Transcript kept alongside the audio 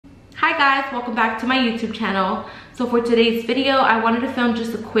Hi guys, welcome back to my YouTube channel. So for today's video, I wanted to film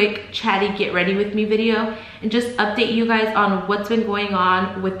just a quick chatty get ready with me video and just update you guys on what's been going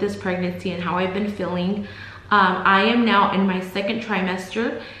on with this pregnancy and how I've been feeling. I am now in my second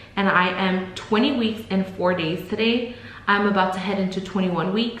trimester and I am 20 weeks and 4 days today. I'm about to head into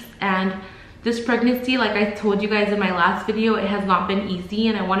 21 weeks, and this pregnancy, like I told you guys in my last video, it has not been easy,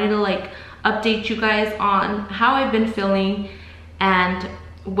 and I wanted to update you guys on how I've been feeling and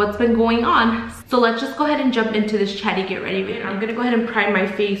what's been going on. So let's just go ahead and jump into this chatty get ready video. I'm gonna go ahead and prime my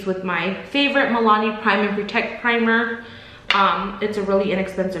face with my favorite Milani Prime and Protect primer. It's a really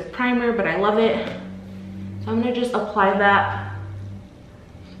inexpensive primer, but I love it. So I'm gonna just apply that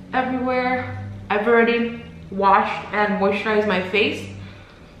everywhere. I've already washed and moisturized my face.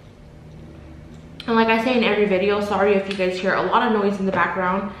 And like I say in every video, sorry if you guys hear a lot of noise in the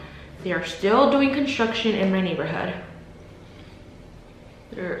background. They are still doing construction in my neighborhood.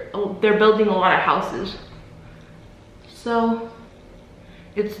 They're building a lot of houses, so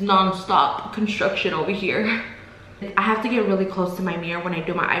it's non-stop construction over here. I have to get really close to my mirror when I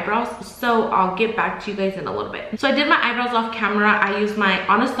do my eyebrows, so I'll get back to you guys in a little bit. So I did my eyebrows off camera. I used my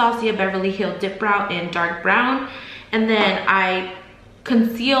Anastasia Beverly Dip Brow in dark brown, and then I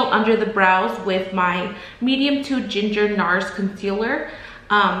conceal under the brows with my medium to ginger Nars concealer.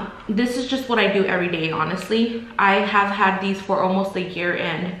 This is just what I do every day, honestly. I have had these for almost a year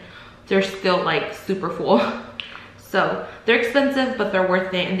and they're still super full. So they're expensive, but they're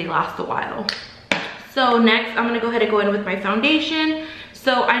worth it and they last a while. So next, I'm gonna go ahead and go in with my foundation.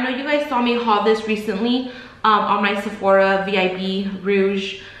 So I know you guys saw me haul this recently on my Sephora VIB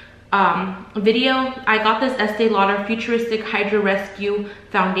Rouge video. I got this Estée Lauder Futuristic Hydra Rescue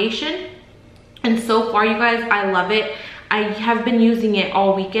Foundation. And so far, you guys, I love it. I have been using it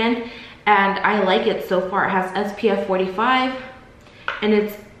all weekend and I like it so far. It has SPF 45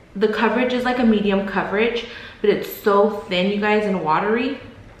 and the coverage is like a medium coverage, but it's so thin, you guys, and watery.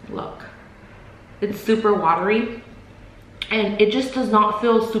 Look, it's super watery and it just does not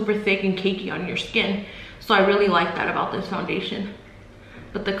feel super thick and cakey on your skin. So I really like that about this foundation.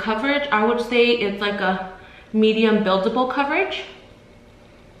 But the coverage, I would say it's like a medium buildable coverage.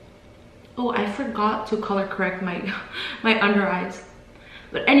 Oh, I forgot to color correct my under eyes.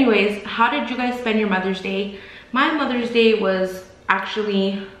 But anyways, how did you guys spend your Mother's Day? My Mother's Day was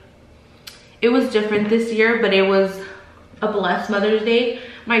actually, it was different this year, but it was a blessed Mother's Day.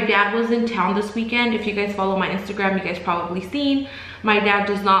 My dad was in town this weekend. If you guys follow my Instagram, you guys probably seen. My dad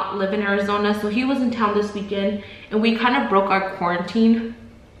does not live in Arizona, so he was in town this weekend and we kind of broke our quarantine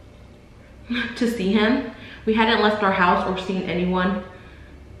to see him. We hadn't left our house or seen anyone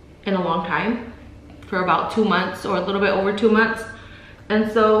in a long time, for about 2 months or a little bit over 2 months.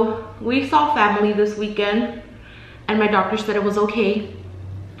 And so we saw family this weekend and my doctor said it was okay.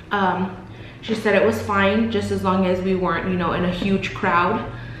 She said it was fine just as long as we weren't, you know, in a huge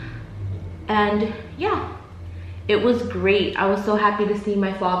crowd. And yeah, it was great. I was so happy to see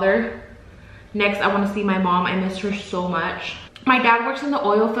my father. Next, I want to see my mom. I miss her so much. My dad works in the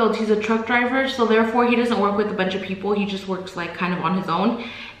oil field. He's a truck driver, so therefore he doesn't work with a bunch of people. He just works kind of on his own.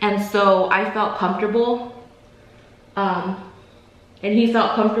 And so I felt comfortable, and he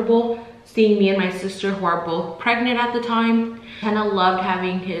felt comfortable seeing me and my sister, who are both pregnant at the time. Kind of loved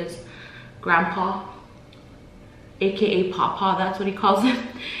having his grandpa, aka Papa, that's what he calls him.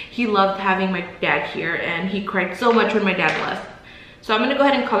 He loved having my dad here and he cried so much when my dad left. So I'm gonna go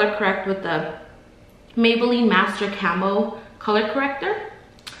ahead and color correct with the Maybelline Master Camo color corrector.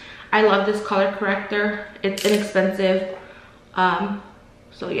 I love this color corrector. It's inexpensive.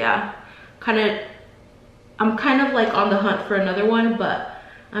 So yeah, I'm kind of on the hunt for another one, but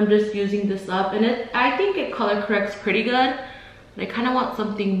I'm just using this up and I think it color corrects pretty good, but I kind of want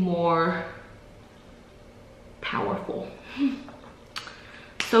something more powerful.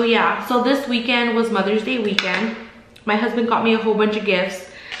 So yeah, so this weekend was Mother's Day weekend. My husband got me a whole bunch of gifts.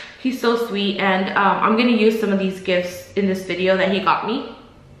 He's so sweet, and I'm gonna use some of these gifts in this video that he got me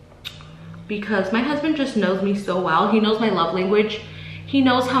because my husband just knows me so well. He knows my love language. He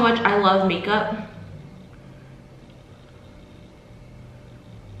knows how much I love makeup.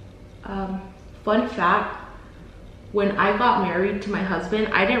 Fun fact, when I got married to my husband,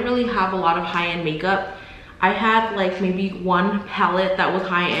 I didn't really have a lot of high-end makeup. I had maybe one palette that was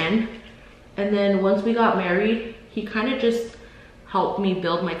high-end, and then once we got married, he kind of just helped me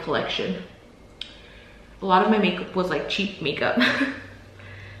build my collection. A lot of my makeup was cheap makeup.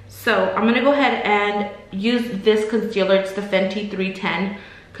 So I'm gonna go ahead and use this concealer. It's the Fenty 310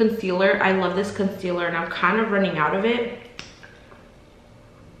 concealer. I love this concealer and I'm kind of running out of it.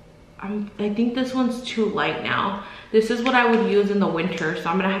 I think this one's too light now. This is what I would use in the winter, so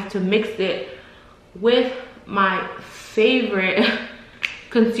I'm gonna have to mix it with my favorite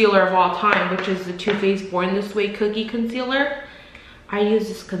concealer of all time, which is the Too Faced Born This Way Cookie Concealer. I use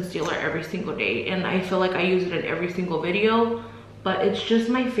this concealer every single day, and I feel like I use it in every single video, but it's just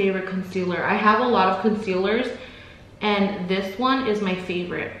my favorite concealer. I have a lot of concealers, and this one is my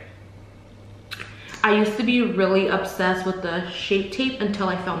favorite. I used to be really obsessed with the Shape Tape until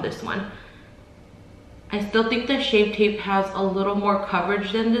I found this one. I still think the Shape Tape has a little more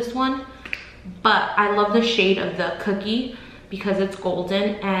coverage than this one, but I love the shade of the cookie because it's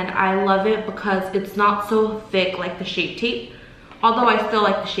golden, and I love it because it's not so thick like the Shape Tape, although I still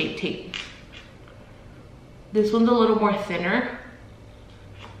like the Shape Tape. This one's a little more thinner,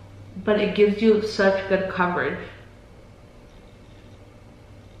 but it gives you such good coverage.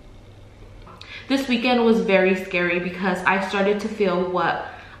 This weekend was very scary because I started to feel what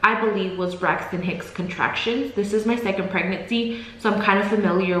I believe was Braxton Hicks contractions. This is my second pregnancy, so I'm kind of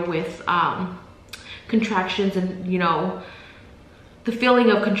familiar with contractions and, you know, the feeling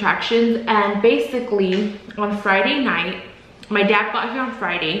of contractions. And basically on Friday night, my dad got here on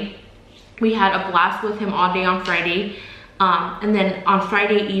Friday. We had a blast with him all day on Friday. And then on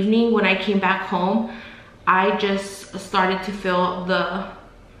Friday evening when I came back home, I just started to feel the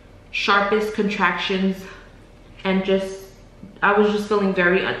sharpest contractions, and I was just feeling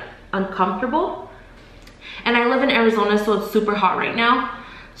very uncomfortable. And I live in Arizona, so it's super hot right now.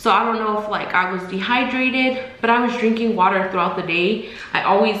 So I don't know if like I was dehydrated, but I was drinking water throughout the day. I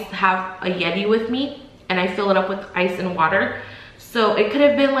always have a Yeti with me, and I fill it up with ice and water. So it could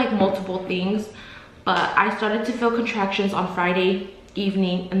have been like multiple things, but I started to feel contractions on Friday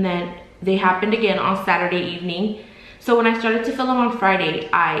evening, and then they happened again on Saturday evening. So when I started to feel them on Friday,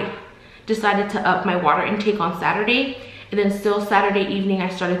 I decided to up my water intake on Saturday, and then still Saturday evening I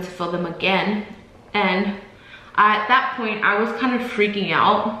started to feel them again. And at that point I was kind of freaking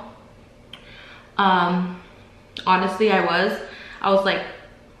out. Honestly, I was like,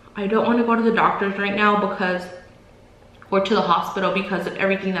 I don't want to go to the doctors right now or to the hospital because of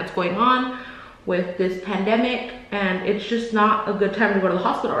everything that's going on with this pandemic, and it's just not a good time to go to the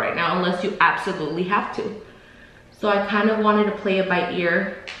hospital right now unless you absolutely have to. So I kind of wanted to play it by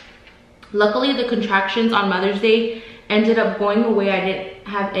ear. Luckily, the contractions on Mother's Day ended up going away. I didn't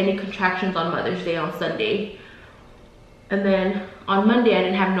have any contractions on Mother's Day on Sunday. And then on Monday, I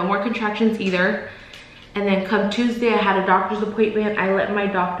didn't have no more contractions either. And then come Tuesday, I had a doctor's appointment. I let my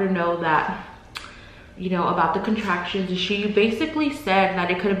doctor know that, you know, about the contractions. She basically said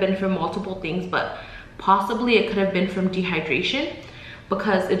that it could have been from multiple things, but possibly it could have been from dehydration,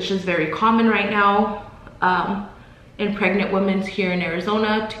 because it's just very common right now in pregnant women here in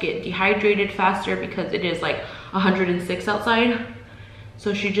Arizona to get dehydrated faster because it is like 106 outside.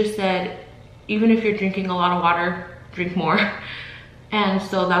 So she just said, even if you're drinking a lot of water, drink more. And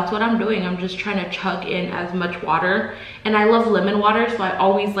so that's what I'm doing. I'm just trying to chug in as much water. And I love lemon water, so I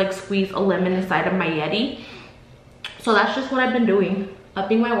always like squeeze a lemon inside of my Yeti. So that's just what I've been doing,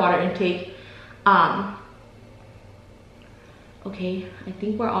 upping my water intake. Okay, I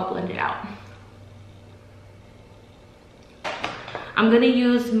think we're all blended out. I'm gonna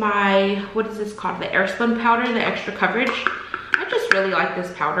use my, what is this called? The AirSpun powder, the extra coverage. I just really like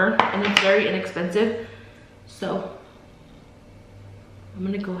this powder, and it's very inexpensive. So I'm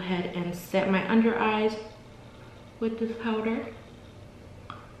gonna go ahead and set my under eyes with this powder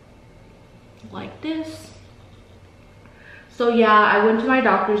like this. So yeah, I went to my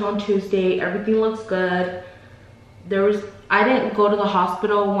doctor's on Tuesday. Everything looks good. I didn't go to the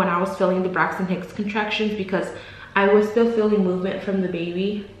hospital when I was feeling the Braxton Hicks contractions because I was still feeling movement from the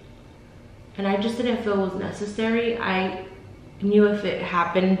baby, and I just didn't feel it was necessary. I knew if it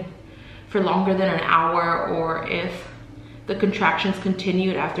happened for longer than an hour, or if the contractions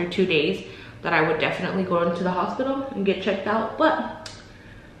continued after 2 days, that I would definitely go into the hospital and get checked out. But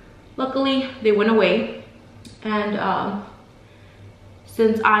luckily they went away. And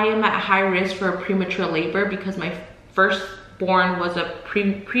since I am at high risk for a premature labor because my firstborn was a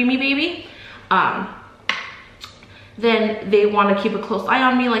preemie baby, then they want to keep a close eye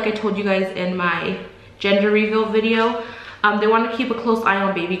on me, like I told you guys in my gender reveal video. They want to keep a close eye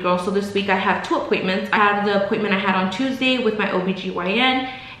on baby girl. So this week I have 2 appointments. I have the appointment I had on Tuesday with my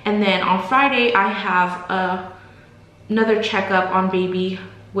OBGYN, and then on Friday I have another checkup on baby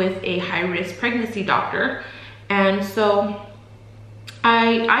with a high-risk pregnancy doctor. And so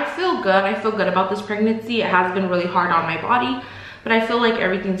I feel good. I feel good about this pregnancy. It has been really hard on my body, but I feel like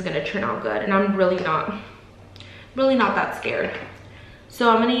everything's gonna turn out good, and I'm really not that scared. So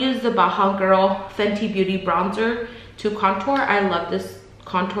I'm gonna use the Bajan Girl Fenty Beauty Bronzer to contour. I love this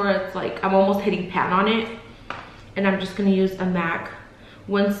contour. It's like I'm almost hitting pan on it. And I'm just gonna use a MAC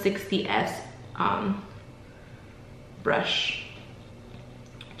 160S brush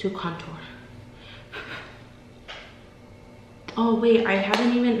to contour. Oh wait, I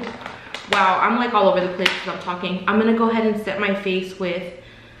haven't even, wow, I'm like all over the place because I'm talking. I'm gonna go ahead and set my face with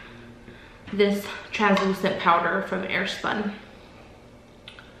this translucent powder from AirSpun.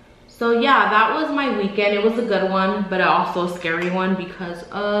 So yeah, that was my weekend. It was a good one, but also a scary one because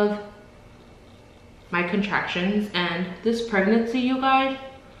of my contractions and this pregnancy, you guys.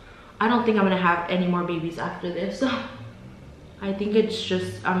 I don't think I'm gonna have any more babies after this. I think it's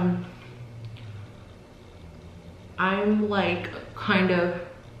just, I'm like kind of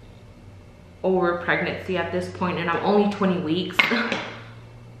over pregnancy at this point, and I'm only 20 weeks.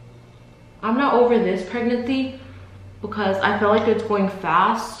 I'm not over this pregnancy because I feel like it's going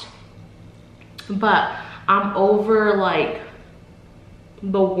fast, but I'm over like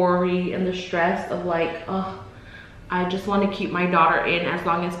the worry and the stress of like, oh, I just want to keep my daughter in as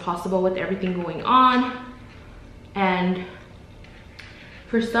long as possible with everything going on. And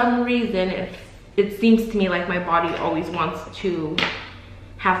for some reason, it seems to me like my body always wants to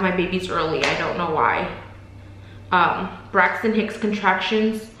have my babies early. I don't know why. Braxton Hicks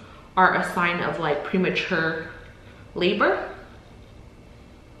contractions are a sign of like premature labor.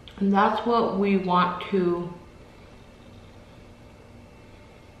 And that's what we want to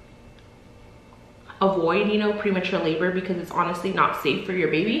avoid, you know, premature labor, because it's honestly not safe for your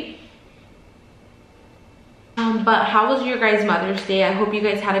baby. But how was your guys' Mother's Day? I hope you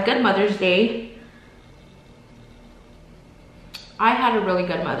guys had a good Mother's Day. I had a really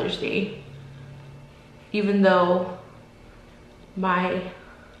good Mother's Day, even though my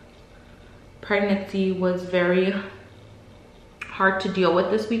pregnancy was very hard to deal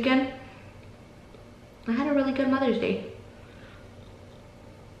with this weekend. I had a really good Mother's Day.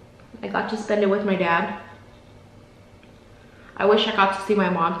 I got to spend it with my dad. I wish I got to see my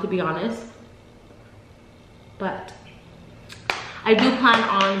mom, to be honest. But I do plan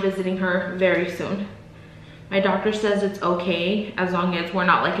on visiting her very soon. My doctor says it's okay as long as we're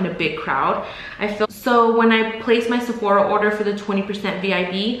not like in a big crowd. So when I placed my Sephora order for the 20%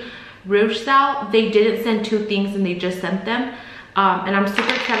 VIB Rouge Sal, they didn't send 2 things and they just sent them. And I'm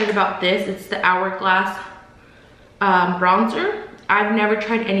super excited about this. It's the Hourglass bronzer. I've never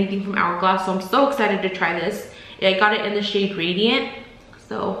tried anything from Hourglass, so I'm so excited to try this. I got it in the shade Radiant.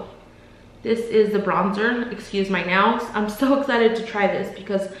 So this is the bronzer. Excuse my nails. I'm so excited to try this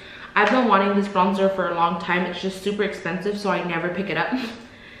because I've been wanting this bronzer for a long time. It's just super expensive, so I never pick it up.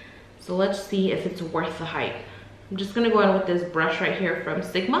 So let's see if it's worth the hype. I'm just gonna go in with this brush right here from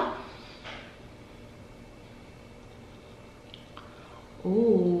Sigma.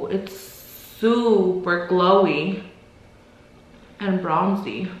 Ooh, it's super glowy and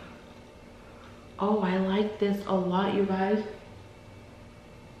bronzy. Oh, I like this a lot, you guys.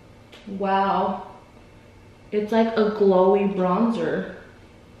 Wow. It's like a glowy bronzer.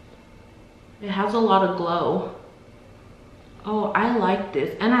 It has a lot of glow. Oh, I like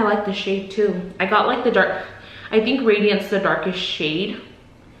this. And I like the shade too. I got like the dark, I think Radiant's the darkest shade.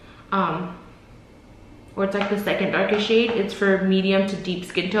 Or it's like the second darkest shade. It's for medium to deep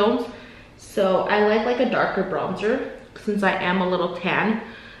skin tones. So I like a darker bronzer since I am a little tan.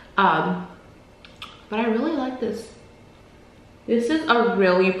 But I really like this. This is a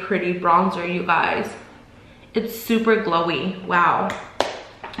really pretty bronzer, you guys. It's super glowy. Wow.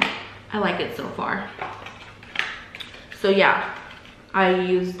 I like it so far. So yeah, I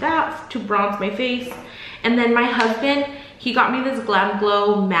use that to bronze my face. And then my husband, he got me this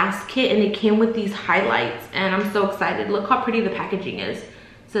GlamGlow mask kit and it came with these highlights and I'm so excited. Look how pretty the packaging is. It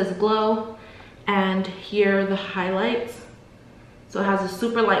says glow and here are the highlights. So it has a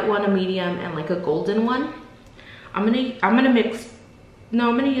super light one, a medium, and like a golden one. I'm gonna use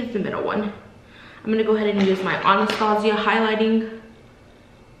the middle one. I'm gonna go ahead and use my Anastasia highlighting.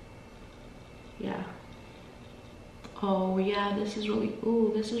 Yeah. Oh yeah, this is really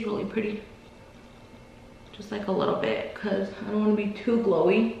pretty. Just like a little bit, cause I don't wanna be too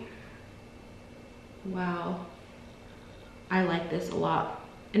glowy. Wow. I like this a lot.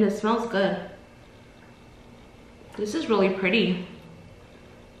 And it smells good. This is really pretty.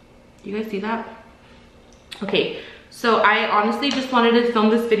 Do you guys see that? Okay, so I honestly just wanted to film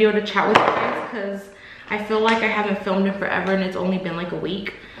this video to chat with you guys because I feel like I haven't filmed in forever and it's only been like a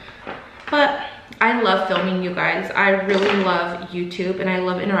week. But I love filming, you guys. I really love YouTube and I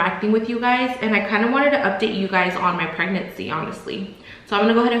love interacting with you guys, and I kind of wanted to update you guys on my pregnancy, honestly. So I'm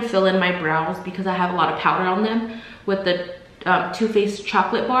gonna go ahead and fill in my brows because I have a lot of powder on them with the Too Faced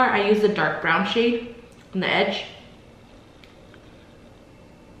chocolate bar. I use the dark brown shade on the edge.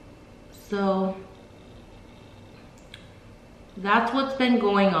 So that's what's been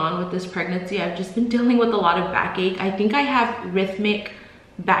going on with this pregnancy. I've just been dealing with a lot of backache. I think I have rhythmic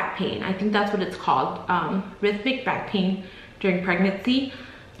back pain. I think that's what it's called, rhythmic back pain during pregnancy,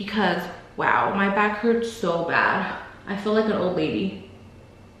 because wow, my back hurts so bad. I feel like an old lady.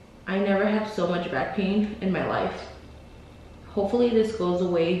 I never had so much back pain in my life. Hopefully this goes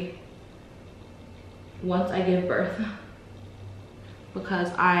away once I give birth,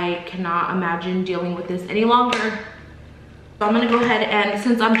 because I cannot imagine dealing with this any longer. So I'm gonna go ahead and,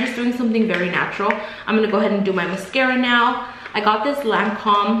 since I'm just doing something very natural, I'm gonna go ahead and do my mascara now. I got this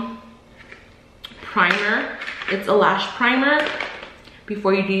Lancôme primer. It's a lash primer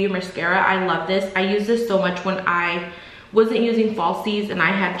before you do your mascara. I love this. I use this so much when I wasn't using falsies and I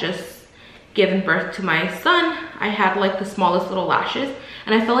had just given birth to my son. I had like the smallest little lashes,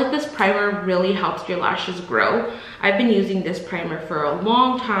 and I feel like this primer really helps your lashes grow. I've been using this primer for a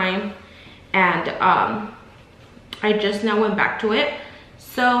long time, and I just now went back to it.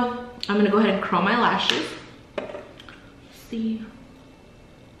 So I'm gonna go ahead and curl my lashes. See,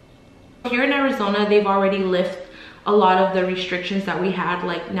 here in Arizona, they've already lifted a lot of the restrictions that we had.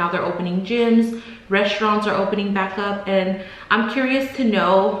 Like now they're opening gyms, restaurants are opening back up, and I'm curious to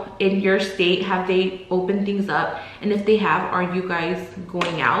know, in your state, have they opened things up? And if they have, are you guys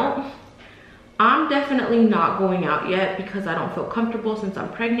going out? I'm definitely not going out yet because I don't feel comfortable since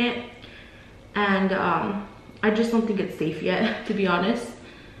I'm pregnant, and I just don't think it's safe yet, to be honest.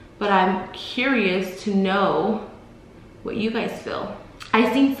 But I'm curious to know what you guys feel.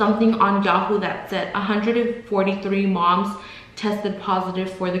 I seen something on Yahoo that said 143 moms tested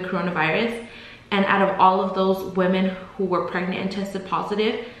positive for the coronavirus, and out of all of those women who were pregnant and tested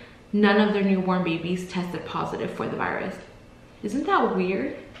positive, none of their newborn babies tested positive for the virus. Isn't that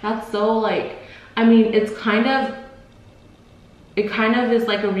weird? That's so, like, I mean, it kind of is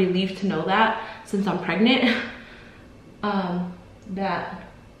like a relief to know that, since I'm pregnant, that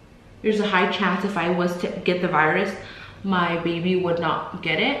there's a high chance if I was to get the virus, my baby would not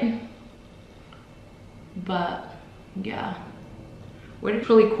get it. But yeah, it's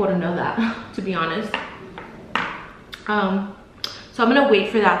really cool to know that, to be honest. So I'm gonna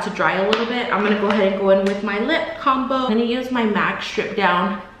wait for that to dry a little bit. I'm gonna go ahead and go in with my lip combo. I'm gonna use my MAC Strip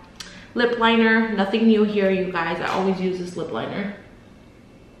Down lip liner. Nothing new here, you guys. I always use this lip liner.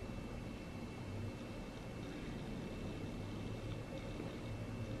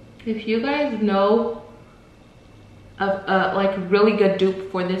 If you guys know of a like really good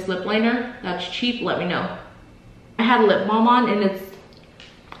dupe for this lip liner that's cheap, let me know. I had lip balm on, and it's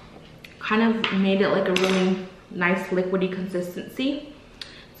kind of made it like a really nice liquidy consistency.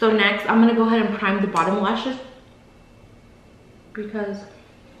 So next, I'm gonna go ahead and prime the bottom lashes, because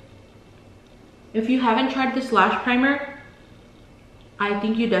if you haven't tried this lash primer, I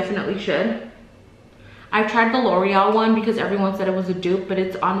think you definitely should. I've tried the L'Oreal one because everyone said it was a dupe, but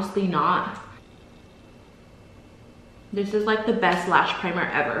it's honestly not. This is like the best lash primer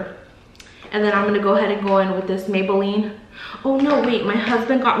ever. And then I'm gonna go ahead and go in with this Maybelline. Oh no, wait, my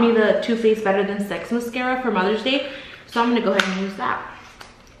husband got me the Too Faced Better Than Sex mascara for Mother's Day, so I'm gonna go ahead and use that.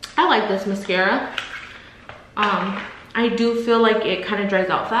 I like this mascara. I do feel like it kind of dries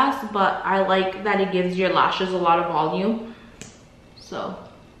out fast, but I like that it gives your lashes a lot of volume. So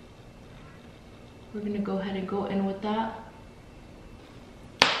we're gonna go ahead and go in with that.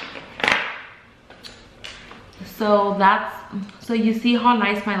 So you see how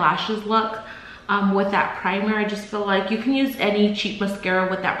nice my lashes look with that primer. I just feel like you can use any cheap mascara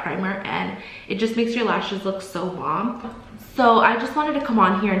with that primer, and it just makes your lashes look so bomb. So I just wanted to come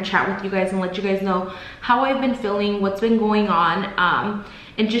on here and chat with you guys and let you guys know how I've been feeling, what's been going on,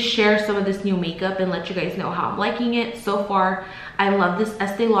 and just share some of this new makeup and let you guys know how I'm liking it so far. I love this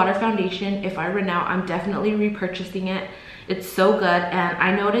Estée Lauder foundation. If I run out, I'm definitely repurchasing it. It's so good, and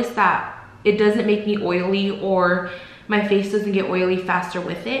I noticed that it doesn't make me oily, or my face doesn't get oily faster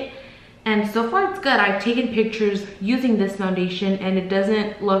with it. And so far it's good. I've taken pictures using this foundation, and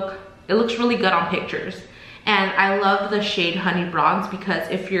it looks really good on pictures. And I love the shade Honey Bronze, because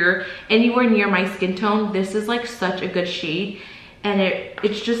if you're anywhere near my skin tone, this is like such a good shade, and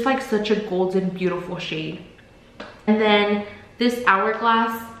it's just like such a golden, beautiful shade. And then this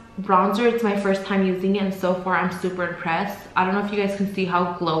Hourglass bronzer, it's my first time using it, and so far I'm super impressed. I don't know if you guys can see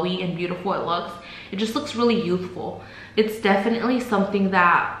how glowy and beautiful it looks. It just looks really youthful. It's definitely something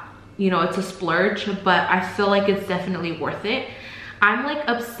that, you know, it's a splurge, but I feel like it's definitely worth it. I'm like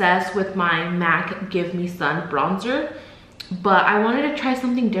obsessed with my MAC Give Me Sun bronzer, but I wanted to try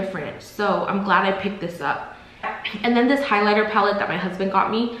something different, so I'm glad I picked this up. And then this highlighter palette that my husband got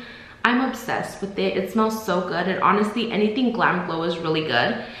me, I'm obsessed with it. It smells so good, and honestly, anything GlamGlow is really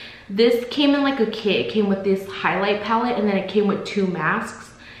good. This came in like a kit. It came with this highlight palette, and then it came with 2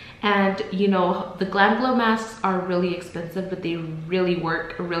 masks. And you know, the GlamGlow masks are really expensive, but they really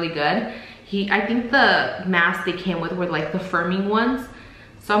work really good. I think the masks they came with were like the firming ones.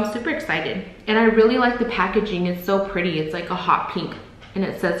 So I'm super excited. And I really like the packaging. It's so pretty. It's like a hot pink and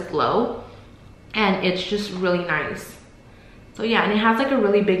it says glow. And it's just really nice. So yeah, and it has like a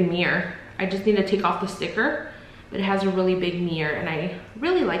really big mirror. I just need to take off the sticker, but it has a really big mirror and I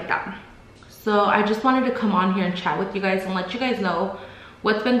really like that. So I just wanted to come on here and chat with you guys and let you guys know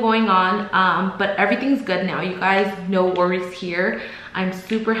what's been going on. But everything's good now, you guys. No worries here. I'm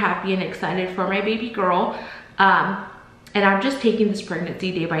super happy and excited for my baby girl. And I'm just taking this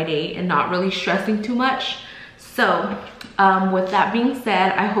pregnancy day by day and not really stressing too much. So with that being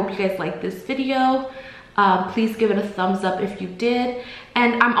said, I hope you guys liked this video. Please give it a thumbs up if you did.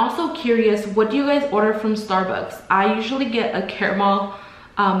 And I'm also curious, what do you guys order from Starbucks? I usually get a caramel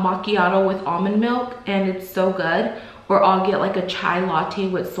macchiato with almond milk, and it's so good. Or I'll get like a chai latte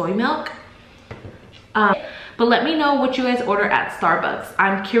with soy milk. But let me know what you guys order at Starbucks.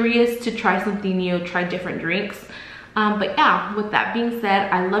 I'm curious to try something new, try different drinks. But yeah, with that being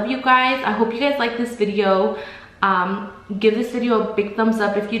said, I love you guys. I hope you guys like this video. Give this video a big thumbs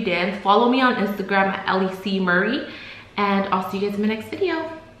up if you did. Follow me on Instagram at LEC Murray. And I'll see you guys in my next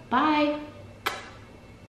video. Bye.